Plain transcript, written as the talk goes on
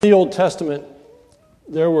In the Old Testament,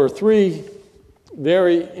 there were three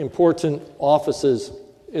very important offices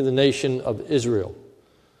in the nation of Israel.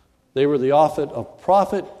 They were the office of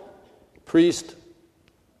prophet, priest,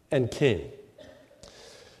 and king.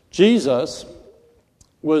 Jesus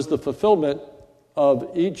was the fulfillment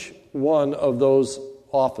of each one of those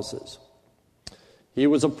offices. He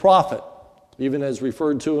was a prophet, even as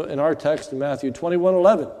referred to in our text in Matthew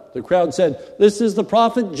 21:11. The crowd said, "This is the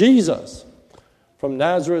prophet Jesus from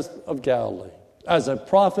Nazareth of Galilee." As a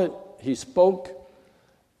prophet, he spoke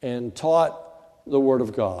and taught the Word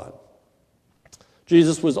of God.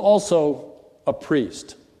 Jesus was also a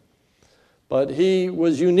priest, but he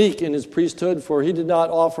was unique in his priesthood, for he did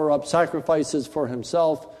not offer up sacrifices for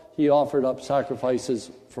himself. He offered up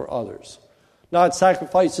sacrifices for others. Not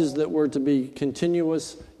sacrifices that were to be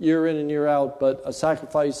continuous year in and year out, but a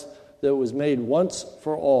sacrifice that was made once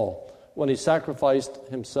for all when he sacrificed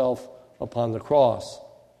himself upon the cross.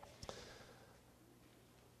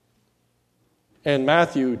 In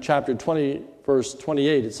Matthew chapter 20, verse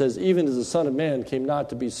 28, it says, "Even as the Son of Man came not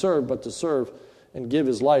to be served, but to serve and give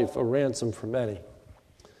his life a ransom for many."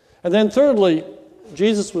 And then thirdly,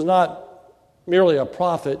 Jesus was not merely a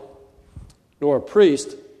prophet nor a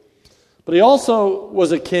priest, but he also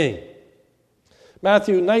was a king.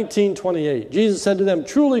 Matthew 19:28, Jesus said to them,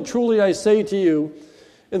 "Truly, truly, I say to you,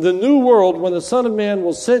 in the new world, when the Son of Man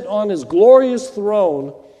will sit on his glorious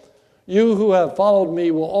throne, you who have followed me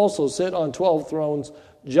will also sit on 12 thrones,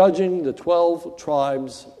 judging the 12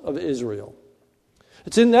 tribes of Israel."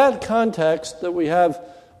 It's in that context that we have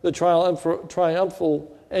the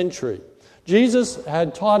triumphal entry. Jesus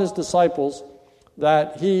had taught his disciples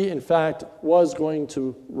that he, in fact, was going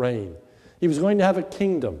to reign. He was going to have a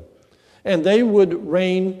kingdom, and they would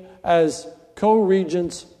reign as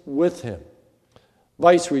co-regents with him.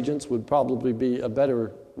 Vice-regents would probably be a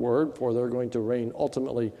better word, for they're going to reign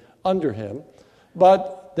ultimately under him.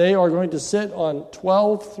 But they are going to sit on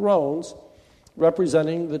 12 thrones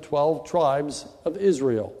representing the 12 tribes of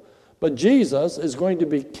Israel. But Jesus is going to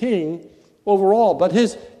be king over all. But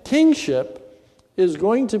his kingship is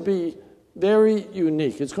going to be very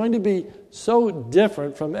unique. It's going to be so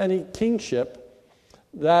different from any kingship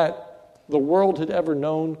that the world had ever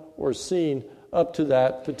known or seen up to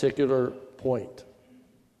that particular point.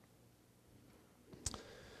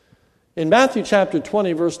 In Matthew chapter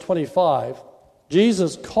 20, verse 25,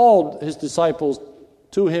 Jesus called his disciples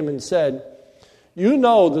to him and said, "You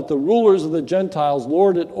know that the rulers of the Gentiles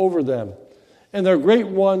lord it over them, and their great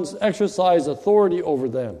ones exercise authority over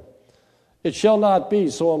them. It shall not be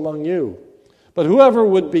so among you. But whoever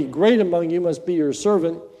would be great among you must be your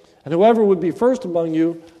servant, and whoever would be first among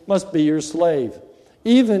you must be your slave.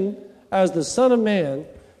 Even as the Son of Man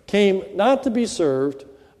came not to be served,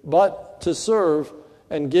 but to serve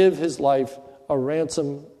and give his life a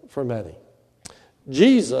ransom for many."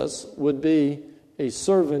 Jesus would be a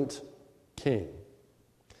servant king.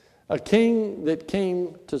 A king that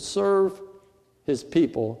came to serve his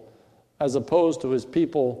people as opposed to his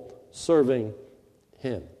people serving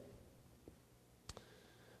him.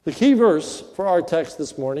 The key verse for our text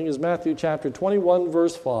this morning is Matthew chapter 21,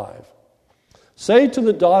 verse 5. "Say to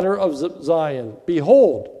the daughter of Zion,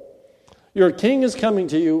 behold, your king is coming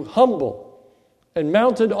to you, humble, and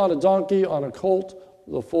mounted on a donkey, on a colt,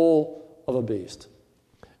 the foal of a beast."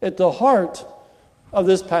 At the heart of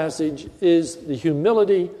this passage is the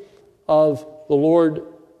humility of the Lord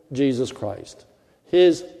Jesus Christ,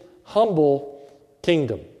 his humble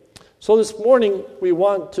kingdom. So this morning we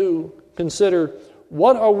want to consider,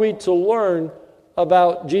 what are we to learn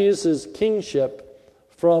about Jesus' kingship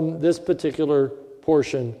from this particular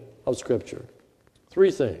portion of Scripture?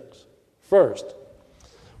 Three things. First,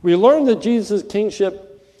 we learn that Jesus'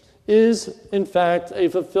 kingship is, in fact, a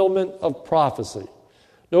fulfillment of prophecy.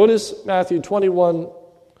 Notice Matthew 21,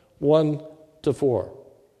 1-4.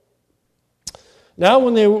 "Now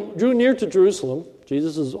when they drew near to Jerusalem,"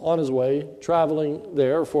 Jesus is on his way, traveling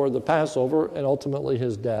there for the Passover and ultimately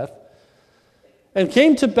his death, "and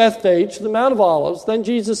came to Bethphage, the Mount of Olives, then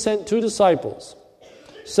Jesus sent 2 disciples,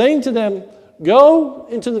 saying to them, 'Go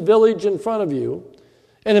into the village in front of you,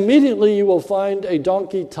 and immediately you will find a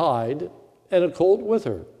donkey tied and a colt with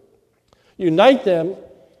her. Unite them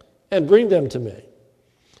and bring them to me.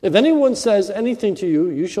 If anyone says anything to you,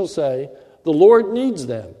 you shall say, the Lord needs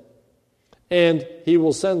them, and he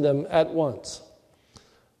will send them at once.'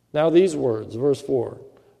 Now these words, verse 4,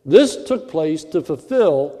 this took place to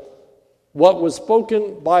fulfill what was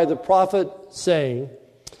spoken by the prophet, saying,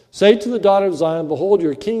 'Say to the daughter of Zion, behold,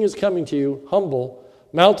 your king is coming to you, humble,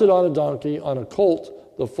 mounted on a donkey, on a colt,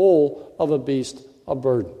 the foal of a beast of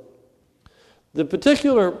burden.'" The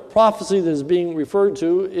particular prophecy that is being referred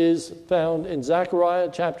to is found in Zechariah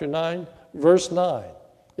chapter 9, verse 9.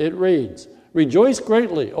 It reads, "Rejoice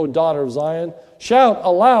greatly, O daughter of Zion. Shout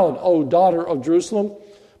aloud, O daughter of Jerusalem.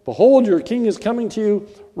 Behold, your king is coming to you.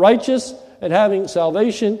 Righteous and having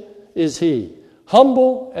salvation is he.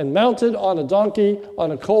 Humble and mounted on a donkey,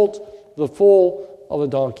 on a colt, the foal of a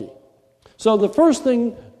donkey." So the first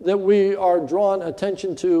thing that we are drawn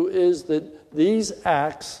attention to is that these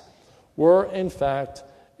acts were in fact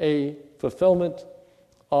a fulfillment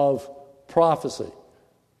of prophecy.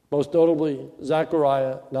 Most notably,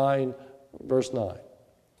 Zechariah 9, verse 9.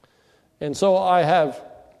 And so I have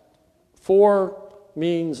 4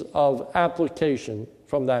 means of application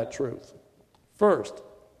from that truth. First,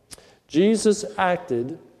 Jesus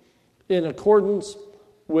acted in accordance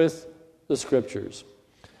with the Scriptures.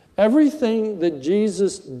 Everything that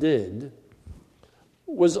Jesus did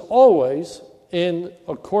was always in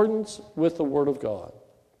accordance with the Word of God.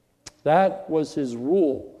 That was his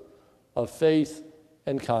rule of faith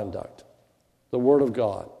and conduct, the Word of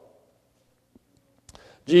God.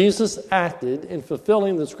 Jesus acted in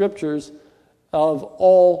fulfilling the Scriptures of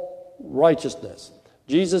all righteousness.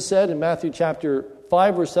 Jesus said in Matthew chapter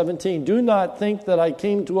 5, verse 17, "Do not think that I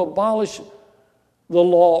came to abolish the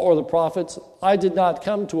law or the prophets. I did not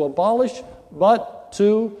come to abolish, but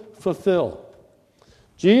to fulfill."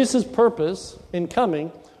 Jesus' purpose in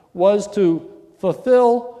coming was to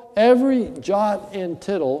fulfill every jot and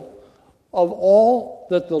tittle of all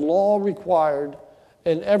that the law required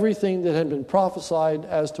and everything that had been prophesied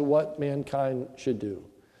as to what mankind should do.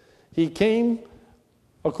 He came,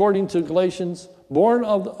 according to Galatians,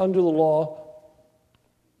 under the law,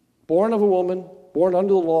 born of a woman, born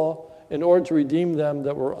under the law, in order to redeem them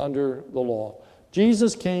that were under the law.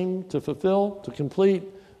 Jesus came to fulfill, to complete,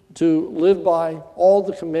 to live by all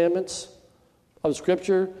the commandments of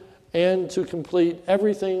Scripture and to complete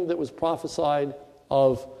everything that was prophesied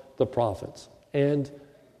of the prophets. And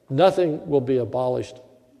nothing will be abolished.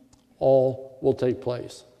 All will take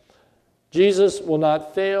place. Jesus will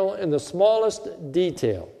not fail in the smallest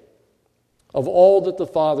detail of all that the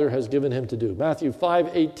Father has given him to do. Matthew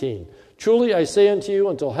 5:18. "Truly I say unto you,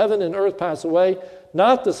 until heaven and earth pass away,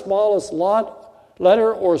 not the smallest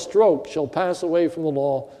letter or stroke shall pass away from the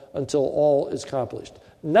law until all is accomplished."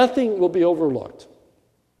 Nothing will be overlooked.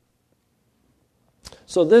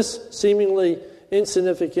 So this seemingly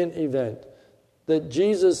insignificant event, that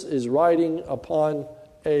Jesus is riding upon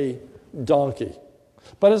a donkey.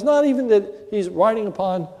 But it's not even that he's riding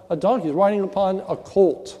upon a donkey. He's riding upon a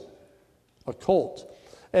colt. A colt.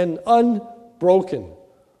 An unbroken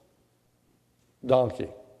donkey.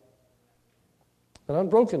 An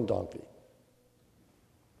unbroken donkey.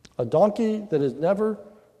 A donkey that has never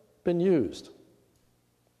been used.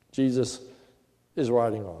 Jesus is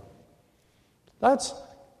riding on. That's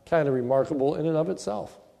kind of remarkable in and of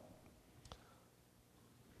itself.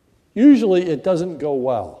 Usually it doesn't go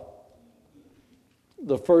well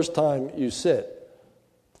the first time you sit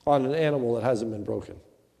on an animal that hasn't been broken.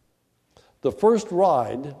 The first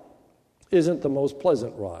ride isn't the most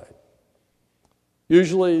pleasant ride.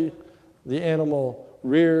 Usually the animal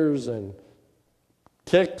rears and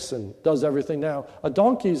kicks and does everything. Now, a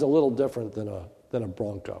donkey's a little different than a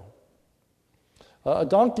bronco. A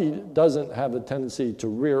donkey doesn't have a tendency to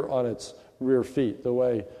rear on its rear feet the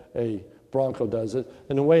way a bronco does it,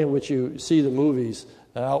 in the way in which you see the movies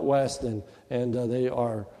out west and they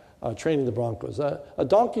are training the broncos. A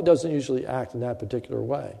donkey doesn't usually act in that particular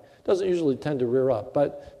way. It doesn't usually tend to rear up,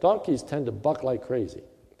 but donkeys tend to buck like crazy.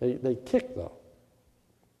 They kick, though.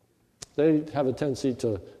 They have a tendency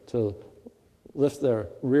to lift their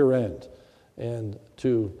rear end and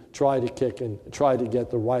to try to kick and try to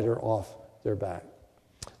get the rider off their back.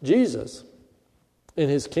 Jesus, in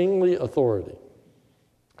his kingly authority,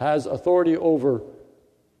 has authority over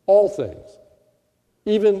all things,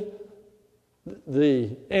 even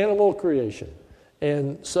the animal creation.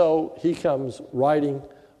 And so he comes riding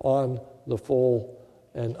on the foal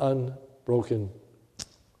and unbroken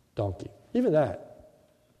donkey. Even that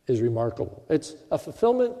is remarkable. It's a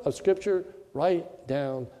fulfillment of Scripture right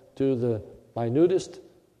down to the minutest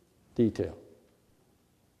detail.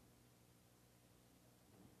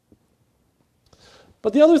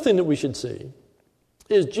 But the other thing that we should see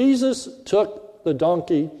is Jesus took the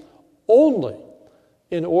donkey only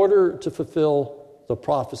in order to fulfill the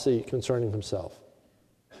prophecy concerning himself.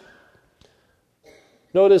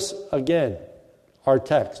 Notice again our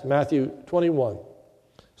text, Matthew 21,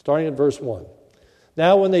 starting at verse 1.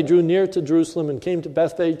 "Now when they drew near to Jerusalem and came to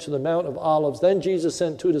Bethphage to the Mount of Olives, then Jesus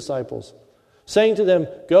sent 2 disciples, saying to them,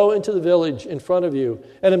 "Go into the village in front of you,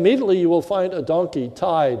 and immediately you will find a donkey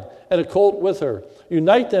tied and a colt with her.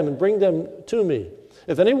 Unite them and bring them to me.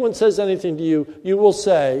 If anyone says anything to you, you will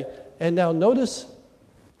say," and now notice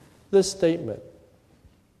this statement,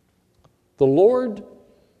 "The Lord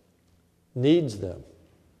needs them."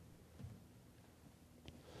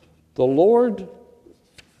 The Lord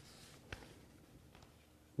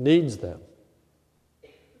needs them.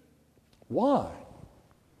 Why?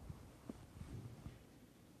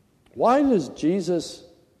 Why does Jesus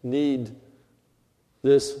need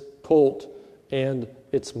this colt and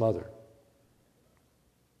its mother?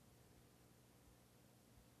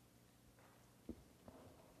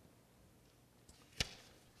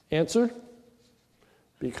 Answer: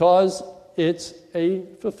 because it's a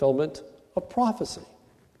fulfillment of prophecy.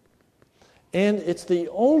 And it's the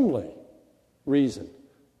only reason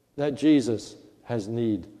that Jesus has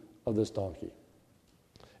need of this donkey.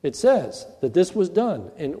 It says that this was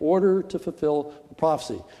done in order to fulfill the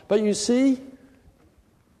prophecy. But you see,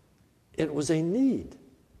 it was a need.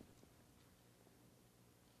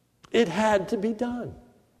 It had to be done.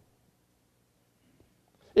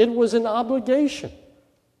 It was an obligation.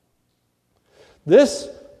 This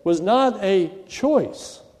was not a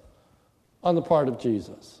choice on the part of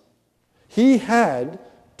Jesus. He had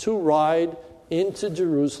to ride into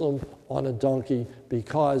Jerusalem on a donkey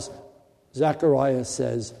because Zechariah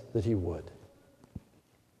says that he would.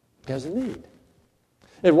 He has a need.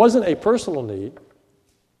 It wasn't a personal need.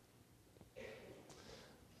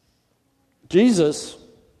 Jesus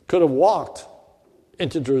could have walked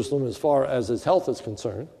into Jerusalem as far as his health is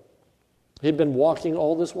concerned. He'd been walking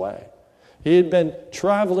all this way. He had been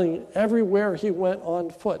traveling everywhere he went on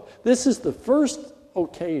foot. This is the first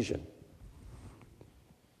occasion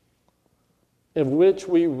in which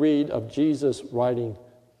we read of Jesus riding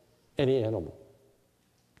any animal.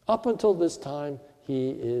 Up until this time, he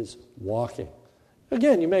is walking.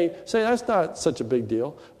 Again, you may say that's not such a big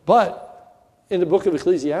deal, but in the book of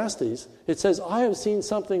Ecclesiastes, it says, "I have seen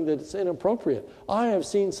something that is inappropriate. I have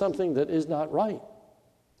seen something that is not right."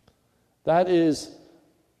 That is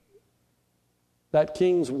that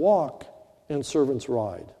kings walk and servants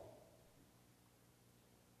ride.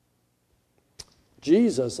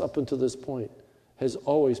 Jesus, up until this point, has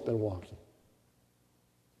always been walking.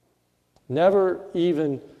 Never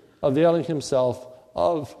even availing himself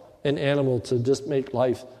of an animal to just make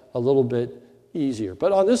life a little bit easier.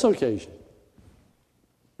 But on this occasion,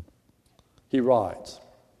 he rides.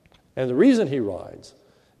 And the reason he rides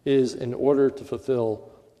is in order to fulfill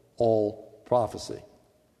all prophecy.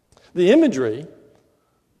 The imagery,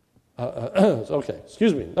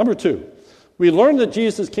 number 2. We learn that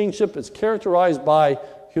Jesus' kingship is characterized by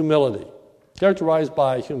humility.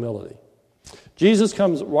 Jesus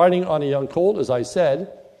comes riding on a young colt, as I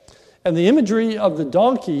said, and the imagery of the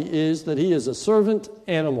donkey is that he is a servant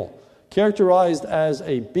animal, characterized as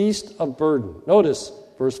a beast of burden. Notice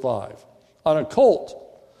verse 5. On a colt,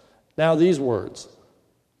 now these words,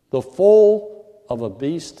 the foal of a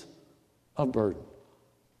beast of burden.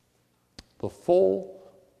 The foal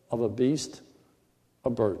of a beast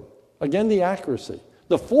of burden. Again, the accuracy.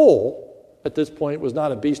 The foal at this point was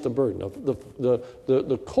not a beast of burden.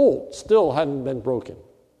 The colt still hadn't been broken.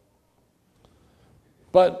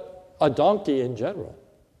 But a donkey in general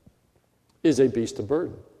is a beast of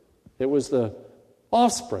burden. It was the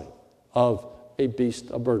offspring of a beast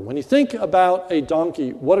of burden. When you think about a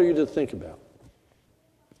donkey, what are you to think about?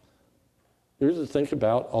 You're to think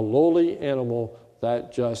about a lowly animal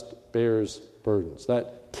that just bears burdens,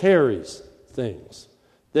 that carries things,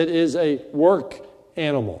 that is a work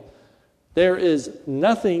animal. There is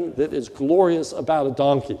nothing that is glorious about a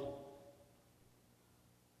donkey.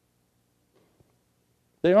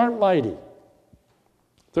 They aren't mighty.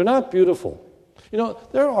 They're not beautiful. You know,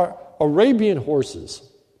 there are Arabian horses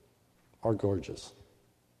are gorgeous.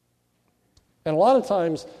 And a lot of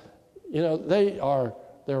times, you know,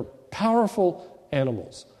 they're powerful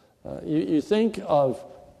animals. You think of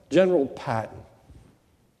General Patton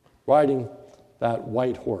riding that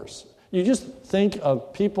white horse. You just think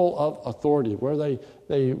of people of authority where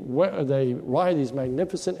they ride these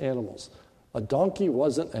magnificent animals. A donkey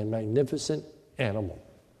wasn't a magnificent animal.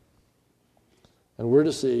 And we're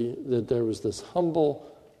to see that there was this humble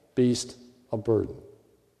beast of burden.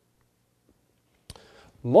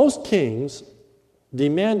 Most kings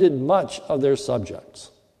demanded much of their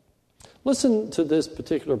subjects. Listen to this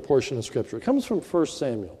particular portion of Scripture. It comes from 1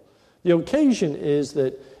 Samuel. The occasion is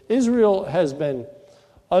that Israel has been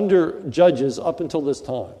under judges up until this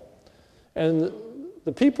time. And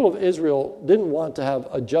the people of Israel didn't want to have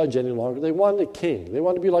a judge any longer. They wanted a king. They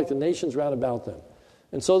wanted to be like the nations round about them.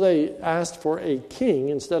 And so they asked for a king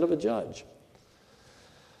instead of a judge.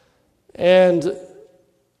 And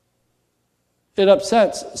it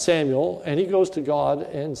upsets Samuel, and he goes to God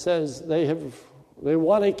and says they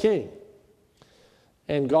want a king.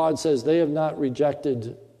 And God says, they have not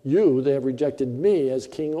rejected you, they have rejected me as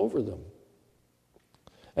king over them.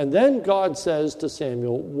 And then God says to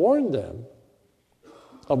Samuel, warn them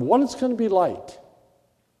of what it's going to be like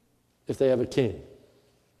if they have a king.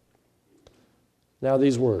 Now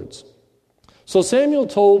these words. So Samuel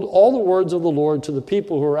told all the words of the Lord to the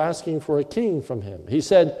people who were asking for a king from him. He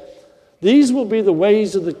said, these will be the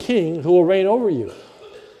ways of the king who will reign over you.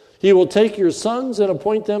 He will take your sons and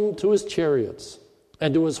appoint them to his chariots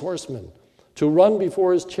and to his horsemen, to run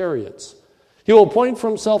before his chariots. He will appoint for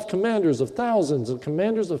himself commanders of thousands and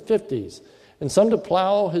commanders of 50s, and some to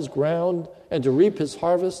plow his ground and to reap his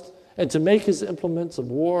harvest, and to make his implements of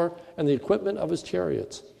war and the equipment of his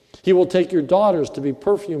chariots. He will take your daughters to be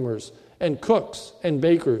perfumers and cooks and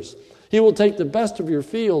bakers. He will take the best of your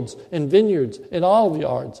fields and vineyards and olive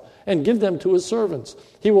yards and give them to his servants.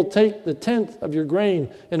 He will take the tenth of your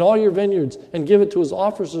grain and all your vineyards and give it to his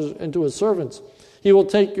officers and to his servants. He will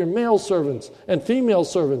take your male servants and female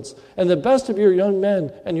servants and the best of your young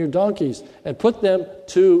men and your donkeys and put them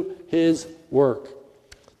to his work.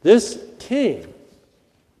 This king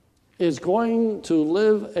is going to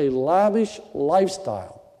live a lavish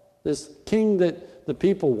lifestyle, this king that the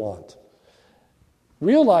people want.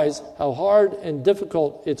 Realize how hard and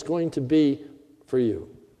difficult it's going to be for you.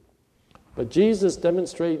 But Jesus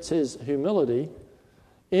demonstrates his humility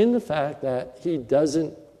in the fact that he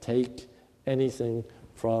doesn't take anything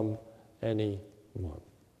from anyone.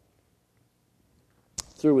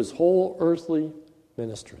 Through his whole earthly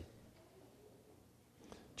ministry,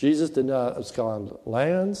 Jesus did not abscond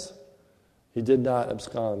lands. He did not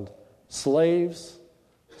abscond slaves,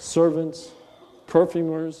 servants,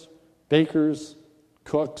 perfumers, bakers,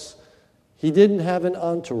 cooks. He didn't have an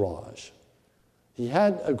entourage. He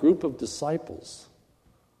had a group of disciples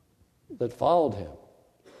that followed him,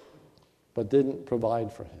 but didn't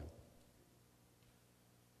provide for him.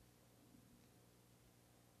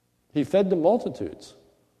 He fed the multitudes,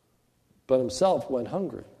 but himself went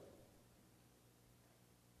hungry.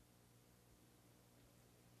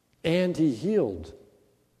 And he healed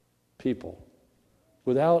people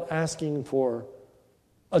without asking for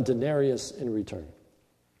a denarius in return.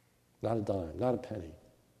 Not a dime, not a penny.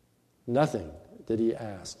 Nothing did he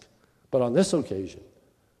ask. But on this occasion,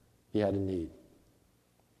 he had a need.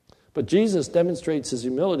 But Jesus demonstrates his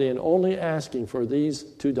humility in only asking for these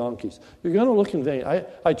 2 donkeys. You're going to look in vain.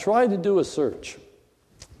 I tried to do a search.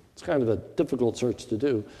 It's kind of a difficult search to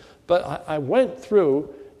do. But I went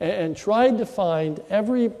through and tried to find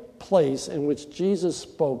every place in which Jesus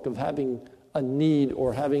spoke of having a need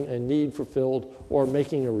or having a need fulfilled or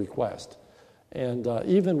making a request. And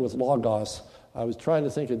even with Logos, I was trying to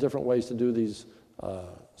think of different ways to do these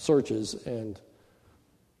searches, and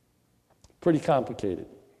pretty complicated.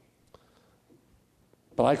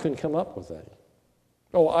 But I couldn't come up with any.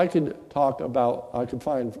 Oh, I could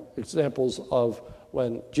find examples of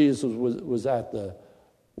when Jesus was at the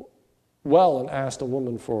well and asked a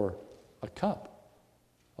woman for a cup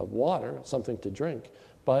of water, something to drink.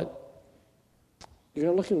 But you're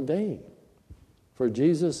going to look in vain for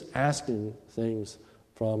Jesus asking things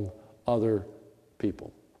from other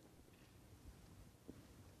people.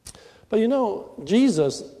 But you know,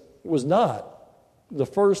 Jesus was not the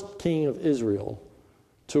first king of Israel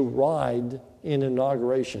to ride in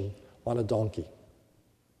inauguration on a donkey.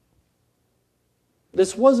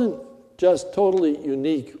 This wasn't just totally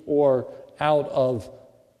unique or out of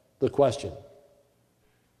the question.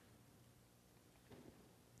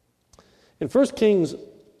 In 1 Kings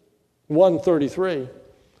 1:33,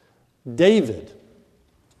 David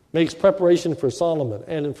makes preparation for Solomon.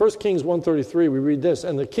 And in 1 Kings 1:33, we read this,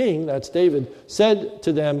 and the king, that's David, said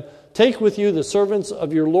to them, take with you the servants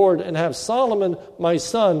of your Lord and have Solomon, my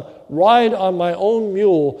son, ride on my own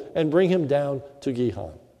mule and bring him down to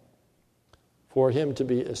Gihon for him to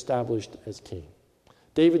be established as king.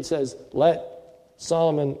 David says, let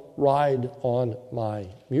Solomon ride on my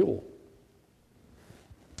mule.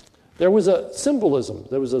 There was a symbolism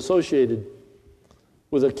that was associated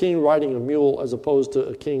with a king riding a mule as opposed to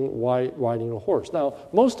a king riding a horse. Now,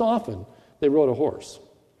 most often, they rode a horse,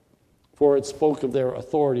 for it spoke of their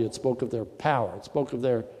authority, it spoke of their power, it spoke of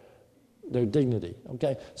their dignity,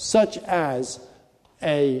 okay? Such as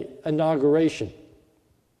an inauguration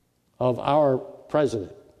of our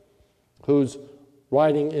president, who's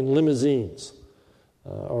riding in limousines,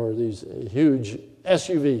 or these huge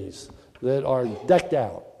SUVs that are decked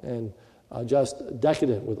out and just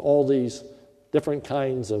decadent with all these different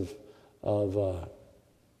kinds of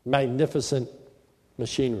magnificent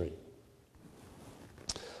machinery.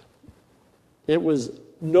 It was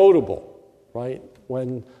notable, right,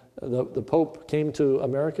 when the Pope came to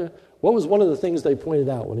America. What was one of the things they pointed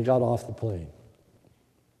out when he got off the plane?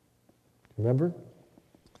 Remember?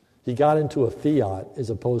 He got into a Fiat as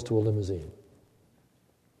opposed to a limousine.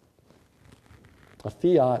 A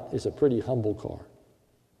Fiat is a pretty humble car.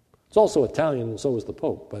 It's also Italian, and so was the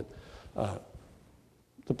Pope. But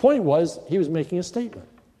the point was, he was making a statement.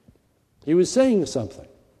 He was saying something.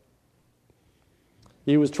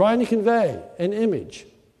 He was trying to convey an image.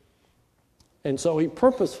 And so he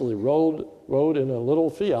purposefully rode in a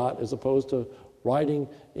little Fiat as opposed to riding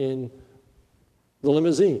in the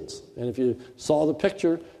limousines. And if you saw the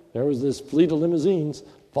picture, there was this fleet of limousines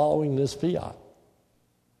following this Fiat.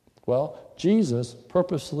 Well, Jesus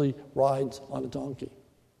purposely rides on a donkey.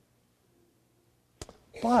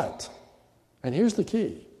 But, and here's the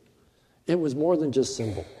key, it was more than just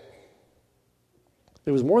symbol.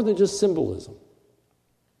 It was more than just symbolism.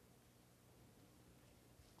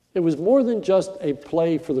 It was more than just a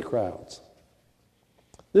play for the crowds.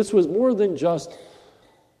 This was more than just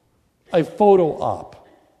a photo op.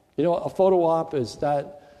 You know, a photo op is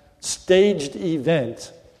that staged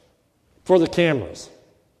event for the cameras.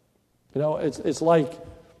 You know, it's like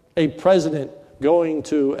a president going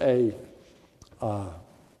to a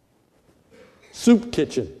soup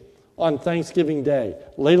kitchen on Thanksgiving Day,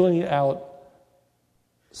 ladling out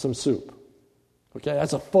some soup. Okay,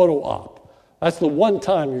 that's a photo op. That's the one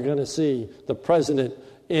time you're going to see the president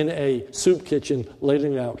in a soup kitchen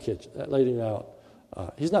ladling out.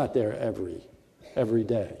 He's not there every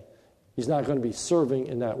day. He's not going to be serving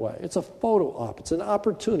in that way. It's a photo op. It's an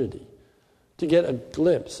opportunity to get a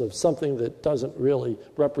glimpse of something that doesn't really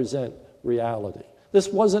represent reality. This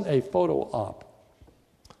wasn't a photo op.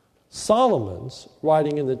 Solomon's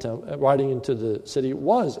riding into the city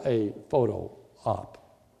was a photo op.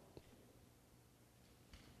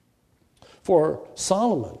 For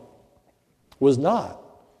Solomon was not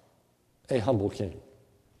a humble king.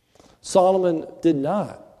 Solomon did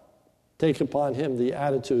not take upon him the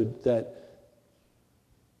attitude that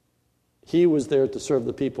he was there to serve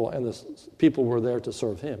the people and the people were there to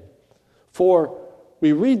serve him. For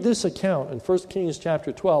we read this account in 1 Kings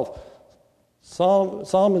chapter 12.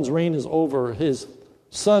 Solomon's reign is over. His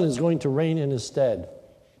son is going to reign in his stead.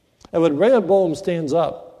 And when Rehoboam stands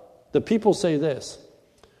up, the people say this: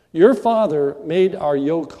 "Your father made our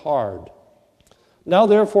yoke hard. Now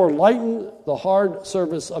therefore lighten the hard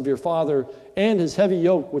service of your father and his heavy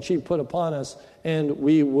yoke which he put upon us, and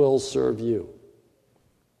we will serve you."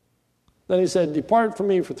 Then he said, "Depart from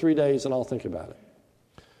me for 3 days and I'll think about it."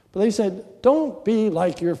 But they said, "Don't be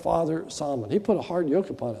like your father Solomon. He put a hard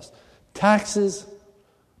yoke upon us." Taxes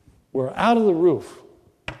were out of the roof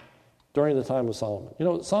during the time of Solomon. You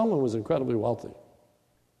know, Solomon was incredibly wealthy.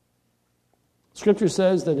 Scripture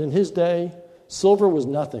says that in his day, silver was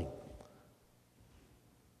nothing.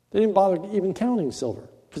 They didn't bother even counting silver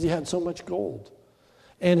because he had so much gold.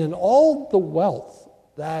 And in all the wealth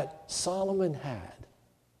that Solomon had,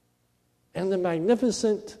 and the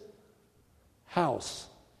magnificent house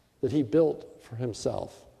that he built for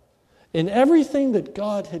himself, in everything that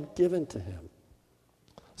God had given to him,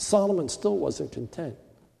 Solomon still wasn't content.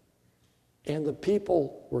 And the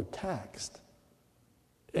people were taxed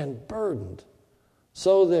and burdened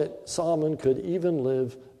so that Solomon could even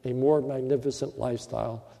live a more magnificent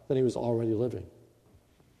lifestyle than he was already living.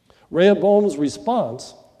 Rehoboam's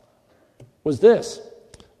response was this: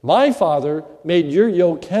 "My father made your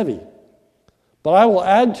yoke heavy, but I will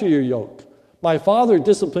add to your yoke. My father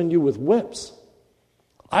disciplined you with whips.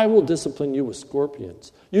 I will discipline you with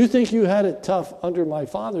scorpions. You think you had it tough under my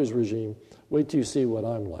father's regime. Wait till you see what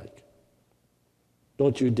I'm like.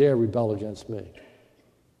 Don't you dare rebel against me."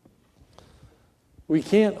 We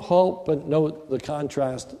can't help but note the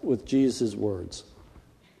contrast with Jesus' words.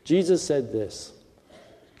 Jesus said this: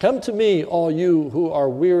 "Come to me, all you who are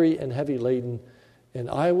weary and heavy laden, and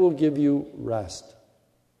I will give you rest.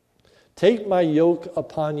 Take my yoke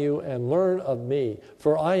upon you and learn of me,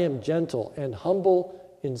 for I am gentle and humble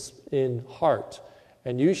in heart,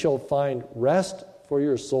 and you shall find rest for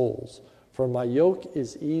your souls. For my yoke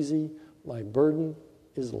is easy, my burden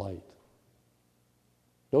is light."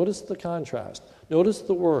 Notice the contrast. Notice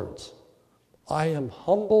the words. I am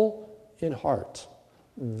humble in heart.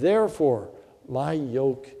 Therefore, my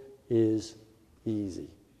yoke is easy.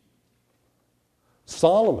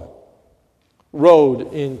 Solomon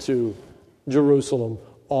rode into Jerusalem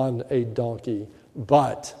on a donkey,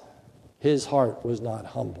 but his heart was not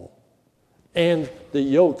humble. And the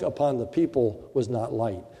yoke upon the people was not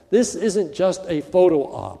light. This isn't just a photo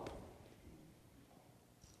op.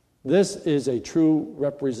 This is a true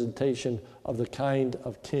representation of the kind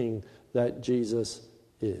of king that Jesus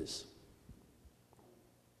is.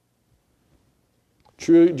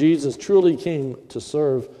 Jesus truly came to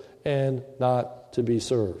serve and not to be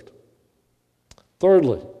served.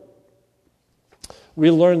 Thirdly,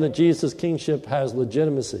 we learn that Jesus' kingship has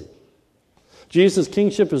legitimacy. Jesus'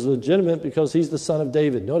 kingship is legitimate because he's the son of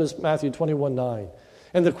David. Notice Matthew 21:9.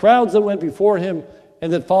 And the crowds that went before him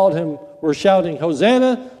and that followed him were shouting,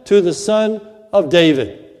 Hosanna to the Son of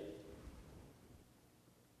David.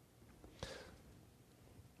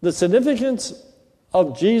 The significance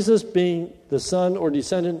of Jesus being the son or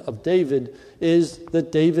descendant of David is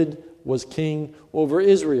that David was king over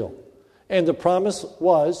Israel. And the promise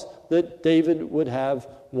was that David would have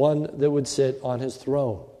one that would sit on his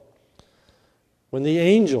throne. When the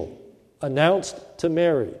angel announced to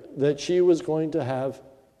Mary that she was going to have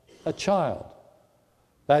a child,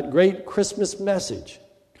 that great Christmas message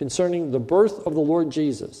concerning the birth of the Lord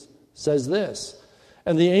Jesus says this,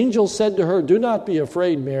 and the angel said to her, Do not be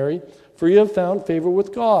afraid, Mary, for you have found favor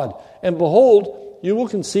with God. And behold, you will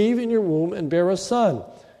conceive in your womb and bear a son.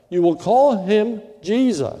 You will call him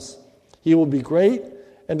Jesus. He will be great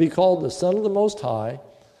and be called the Son of the Most High.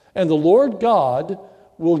 And the Lord God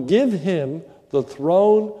will give him the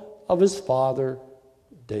throne of his father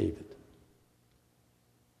David.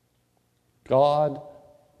 God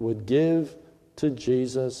would give to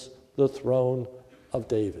Jesus the throne of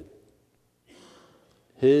David.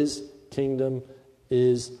 His kingdom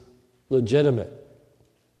is legitimate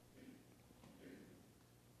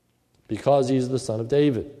because he's the son of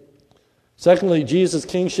David. Secondly, Jesus'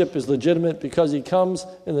 kingship is legitimate because he comes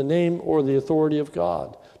in the name or the authority of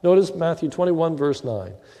God. Notice Matthew 21, verse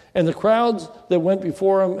 9. And the crowds that went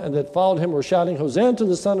before him and that followed him were shouting, Hosanna to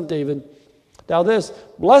the Son of David. Now this,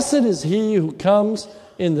 blessed is he who comes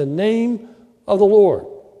in the name of the Lord.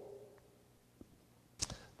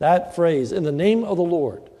 That phrase, in the name of the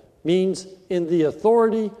Lord, means in the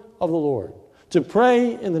authority of the Lord. To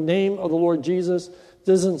pray in the name of the Lord Jesus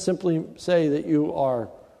doesn't simply say that you are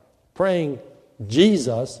praying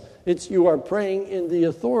Jesus. It's you are praying in the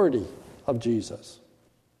authority of Jesus.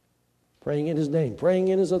 Praying in his name, praying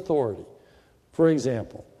in his authority. For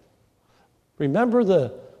example, remember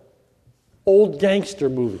the old gangster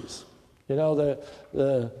movies? You know,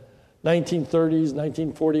 the 1930s,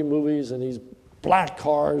 1940 movies, and these black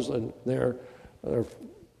cars, and they're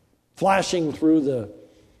flashing through the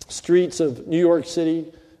streets of New York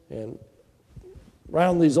City and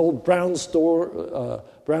around these old brownstone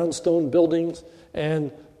buildings,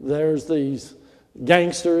 and there's these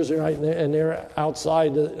gangsters, right, and they're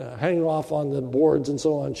outside hanging off on the boards and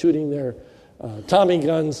so on, shooting their Tommy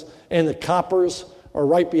guns, and the coppers are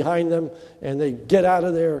right behind them, and they get out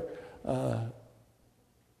of their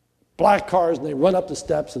black cars and they run up the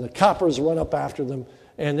steps, and the coppers run up after them,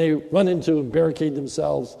 and they run into and barricade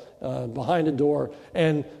themselves behind a door,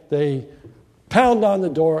 and they pound on the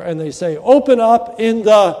door and they say, open up in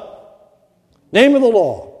the name of the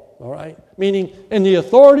law, all right? Meaning in the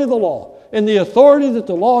authority of the law, in the authority that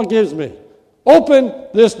the law gives me. Open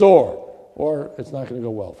this door, or it's not going to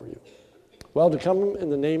go well for you. Well, to come in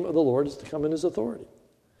the name of the Lord is to come in his authority.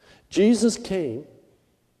 Jesus came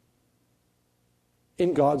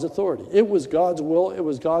in God's authority. It was God's will. It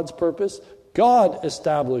was God's purpose. God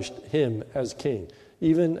established him as king,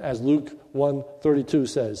 even as Luke 1:32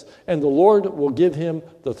 says. And the Lord will give him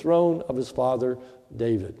the throne of his father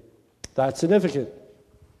David. That's significant.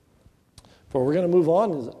 For we're going to move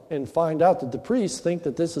on and find out that the priests think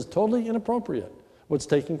that this is totally inappropriate, what's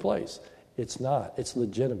taking place. It's not. It's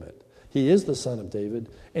legitimate. He is the son of David,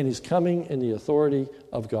 and he's coming in the authority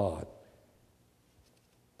of God.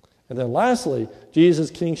 And then lastly,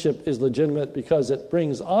 Jesus' kingship is legitimate because it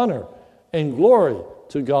brings honor and glory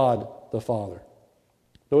to God the Father.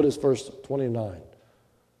 Notice verse 29,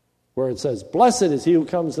 where it says, Blessed is he who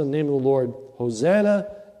comes in the name of the Lord,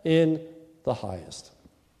 Hosanna in the highest.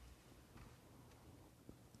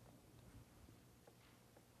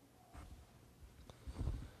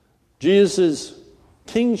 Jesus'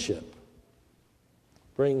 kingship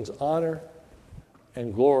brings honor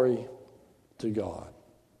and glory to God.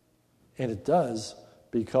 And it does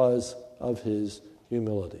because of his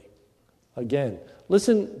humility. Again,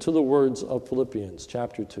 listen to the words of Philippians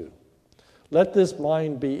chapter 2. Let this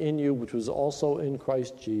mind be in you, which was also in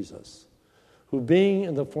Christ Jesus, who being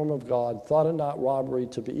in the form of God, thought it not robbery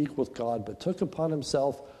to be equal with God, but took upon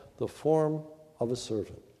himself the form of a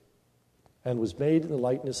servant, and was made in the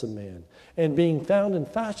likeness of man. And being found in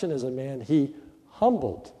fashion as a man, he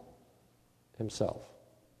humbled himself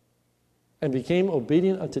and became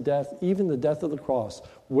obedient unto death, even the death of the cross.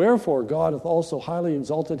 Wherefore God hath also highly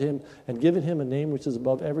exalted him, and given him a name which is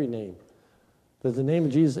above every name, that at the name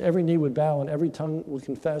of Jesus every knee would bow and every tongue would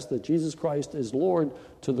confess that Jesus Christ is Lord,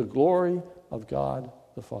 to the glory of God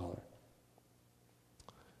the Father.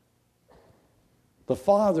 The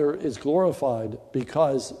Father is glorified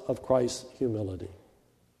because of Christ's humility.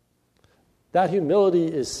 That humility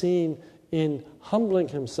is seen in humbling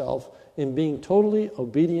himself, in being totally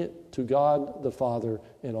obedient to God the Father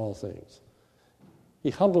in all things. He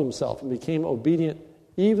humbled himself and became obedient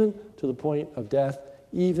even to the point of death,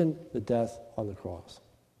 even the death on the cross,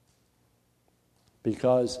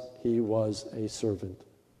 because he was a servant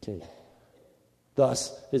king.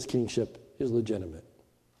 Thus, his kingship is legitimate.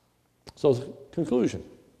 So, conclusion.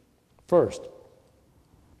 First,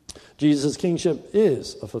 Jesus' kingship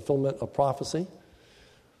is a fulfillment of prophecy.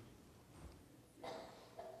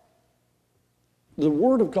 The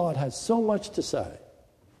Word of God has so much to say,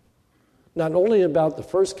 not only about the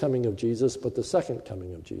first coming of Jesus, but the second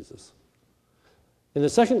coming of Jesus. In the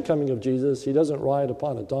second coming of Jesus, he doesn't ride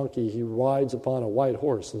upon a donkey, he rides upon a white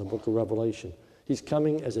horse in the book of Revelation. He's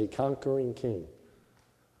coming as a conquering king.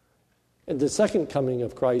 In the second coming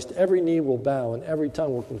of Christ, every knee will bow and every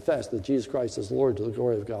tongue will confess that Jesus Christ is Lord, to the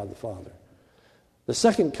glory of God the Father. The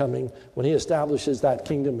second coming, when he establishes that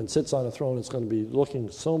kingdom and sits on a throne, is going to be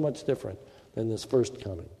looking so much different than this first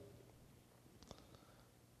coming.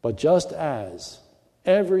 But just as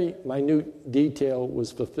every minute detail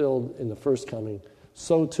was fulfilled in the first coming,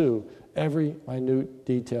 so too every minute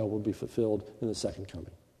detail will be fulfilled in the second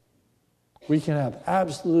coming. We can have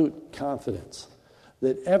absolute confidence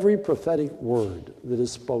that every prophetic word that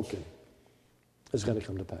is spoken is going to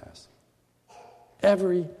come to pass.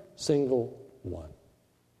 Every single one.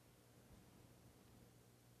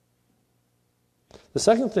 The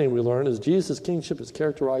second thing we learn is Jesus' kingship is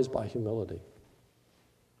characterized by humility.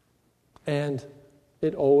 And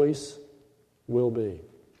it always will be.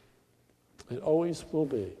 It always will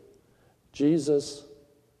be. Jesus,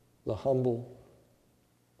 the humble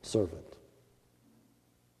servant.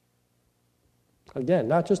 Again,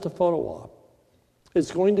 not just a photo op.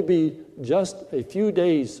 It's going to be just a few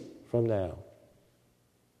days from now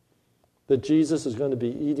that Jesus is going to be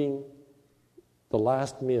eating the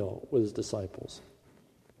last meal with his disciples.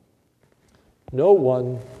 No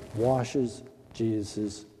one washes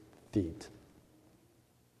Jesus' feet.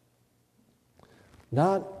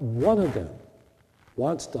 Not one of them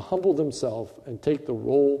wants to humble themselves and take the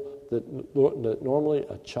role that normally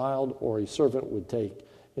a child or a servant would take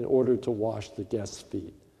in order to wash the guests'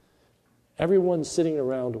 feet. Everyone's sitting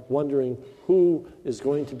around wondering who is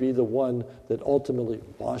going to be the one that ultimately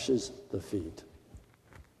washes the feet.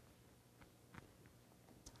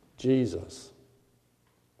 Jesus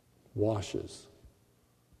washes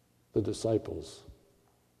the disciples'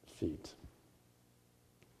 feet,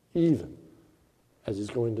 even as he's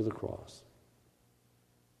going to the cross.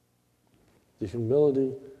 The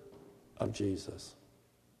humility of Jesus.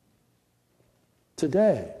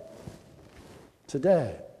 Today,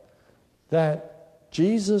 that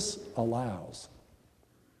Jesus allows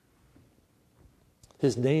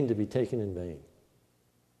his name to be taken in vain.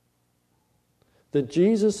 That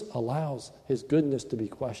Jesus allows his goodness to be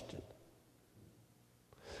questioned.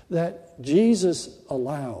 That Jesus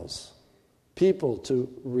allows people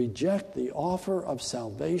to reject the offer of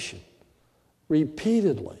salvation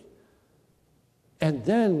repeatedly, and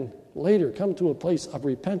then later come to a place of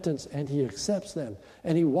repentance, and he accepts them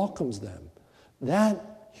and he welcomes them.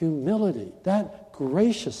 That humility, that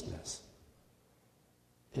graciousness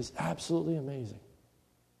is absolutely amazing.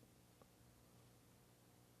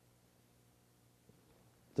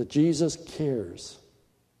 That Jesus cares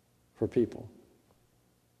for people,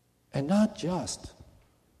 and not just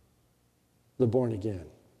the born again,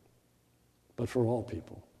 but for all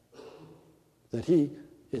people. That he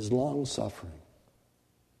is long-suffering,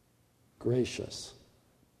 gracious,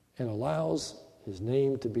 and allows his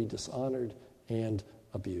name to be dishonored and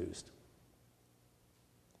abused.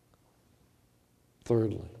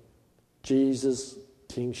 Thirdly, Jesus'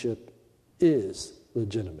 kingship is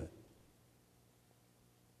legitimate.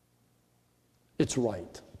 It's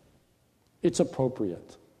right. It's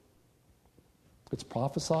appropriate. It's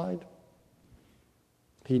prophesied.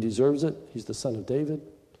 He deserves it. He's the son of David.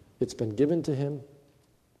 It's been given to him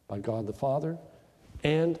by God the Father.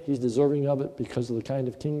 And he's deserving of it because of the kind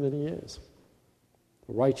of king that he is.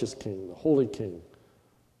 The righteous king, the holy king,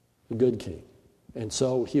 the good king. And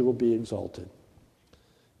so he will be exalted.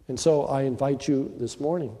 And so I invite you this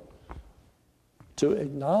morning to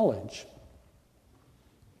acknowledge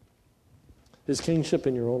his kingship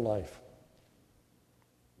in your own life.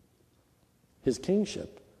 his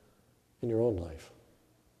kingship in your own life.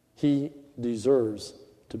 He deserves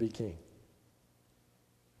to be king.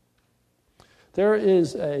 There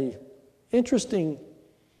is an interesting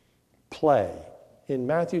play in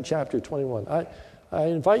Matthew chapter 21. I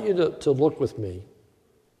invite you to look with me.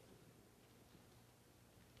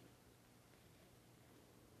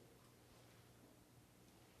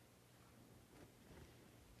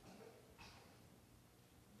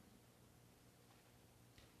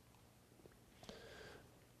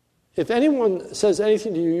 If anyone says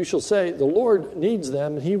anything to you, you shall say, the Lord needs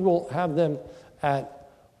them, and he will have them at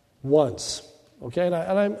once. Okay, and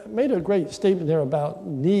I made a great statement there about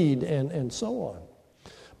need and so on.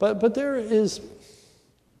 But there is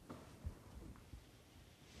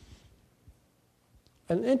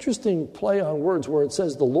an interesting play on words where it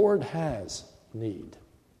says the Lord has need.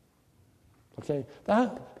 Okay,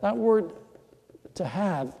 that word to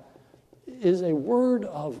have is a word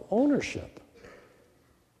of ownership.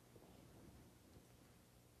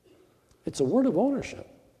 It's a word of ownership.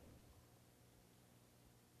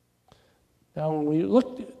 Now, when we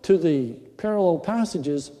look to the parallel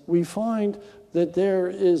passages, we find that there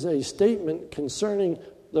is a statement concerning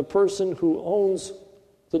the person who owns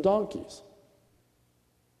the donkeys.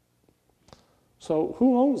 So,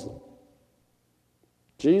 who owns them?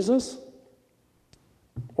 Jesus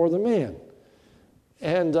or the man?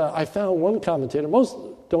 And I found one commentator, most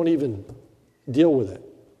don't even deal with it.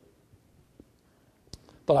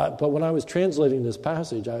 But when I was translating this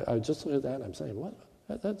passage, I just looked at that and I'm saying, what?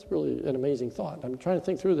 That's really an amazing thought. I'm trying to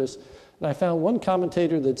think through this. And I found one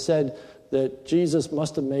commentator that said that Jesus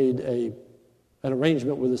must have made an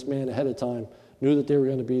arrangement with this man ahead of time, knew that they were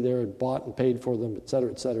going to be there, had bought and paid for them, et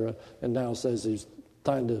cetera, and now says he's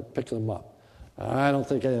time to pick them up. I don't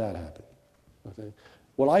think any of that happened. Okay?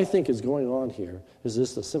 What I think is going on here is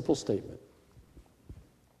this a simple statement.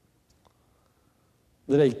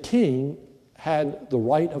 That a king had the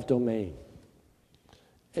right of domain.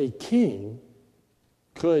 A king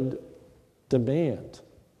could demand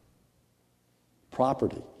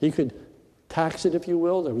property. He could tax it, if you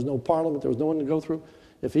will. There was no parliament. There was no one to go through.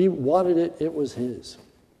 If he wanted it, it was his.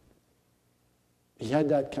 He had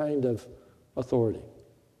that kind of authority.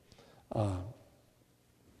 Not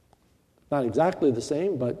exactly the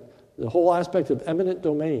same, but the whole aspect of eminent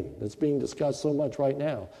domain that's being discussed so much right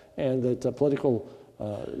now, and that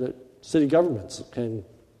that city governments can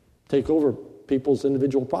take over people's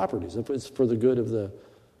individual properties if it's for the good of the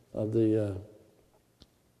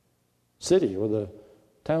city or the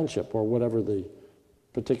township or whatever the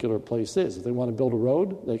particular place is. If they want to build a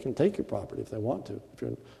road, they can take your property if they want to. If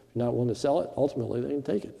you're not willing to sell it, ultimately they can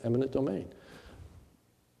take it. Eminent domain.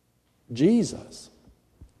 Jesus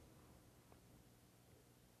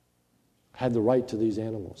had the right to these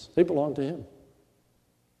animals. They belong to him.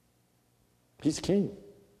 He's king.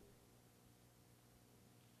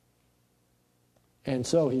 And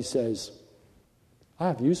so he says, I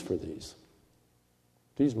have use for these.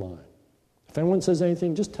 These mine. If anyone says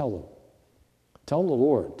anything, just tell them. Tell them the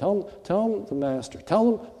Lord. Tell them the master.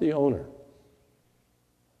 Tell them the owner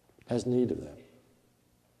has need of them.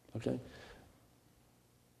 Okay?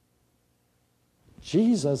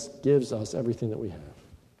 Jesus gives us everything that we have.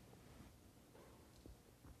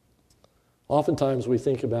 Oftentimes we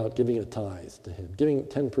think about giving a tithe to him, giving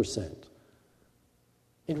 10%.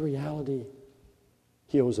 In reality,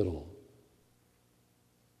 he owes it all.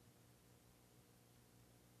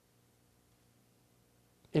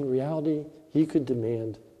 In reality, he could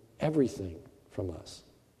demand everything from us.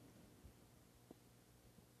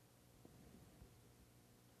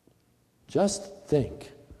 Just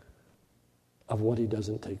think of what he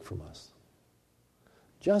doesn't take from us.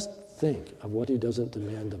 Just think of what he doesn't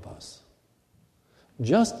demand of us.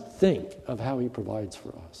 Just think of how he provides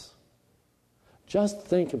for us. Just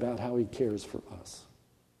think about how he cares for us.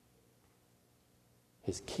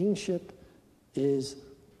 His kingship is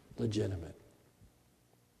legitimate.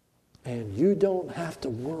 And you don't have to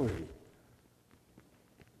worry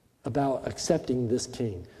about accepting this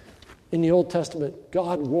king. In the Old Testament,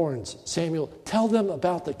 God warns Samuel, tell them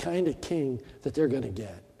about the kind of king that they're going to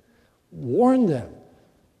get. Warn them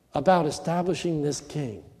about establishing this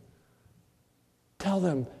king. Tell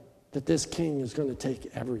them that this king is going to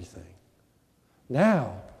take everything.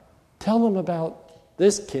 Now, tell them about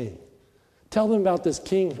this king. Tell them about this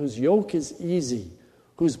king whose yoke is easy,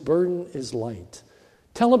 whose burden is light.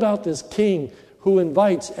 Tell about this king who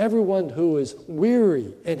invites everyone who is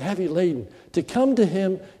weary and heavy laden to come to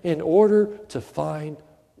him in order to find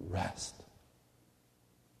rest.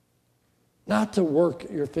 Not to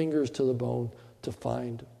work your fingers to the bone, to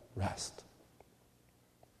find rest.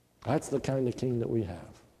 That's the kind of king that we have.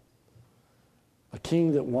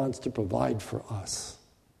 king that wants to provide for us,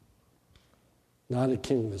 not a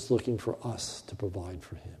king that's looking for us to provide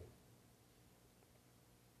for him.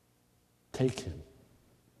 Take him.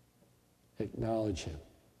 Acknowledge him.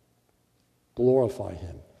 Glorify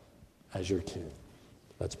him as your king.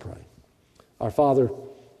 Let's pray. Our Father,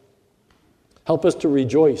 help us to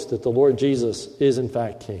rejoice that the Lord Jesus is in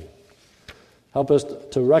fact king. Help us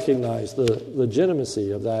to recognize the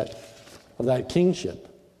legitimacy of that kingship.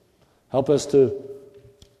 Help us to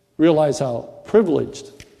realize how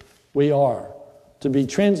privileged we are to be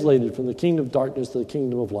translated from the kingdom of darkness to the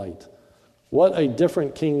kingdom of light. What a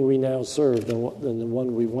different king we now serve than the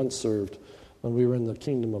one we once served when we were in the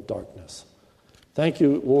kingdom of darkness. Thank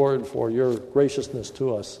you, Lord, for your graciousness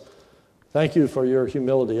to us. Thank you for your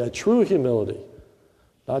humility, a true humility,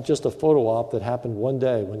 not just a photo op that happened one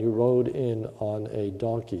day when you rode in on a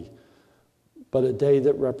donkey, but a day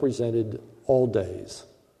that represented all days,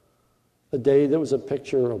 a day that was a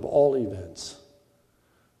picture of all events,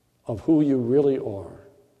 of who you really are.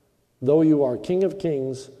 Though you are King of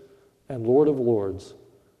kings and Lord of lords,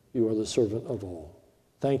 you are the servant of all.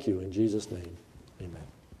 Thank you in Jesus' name. Amen.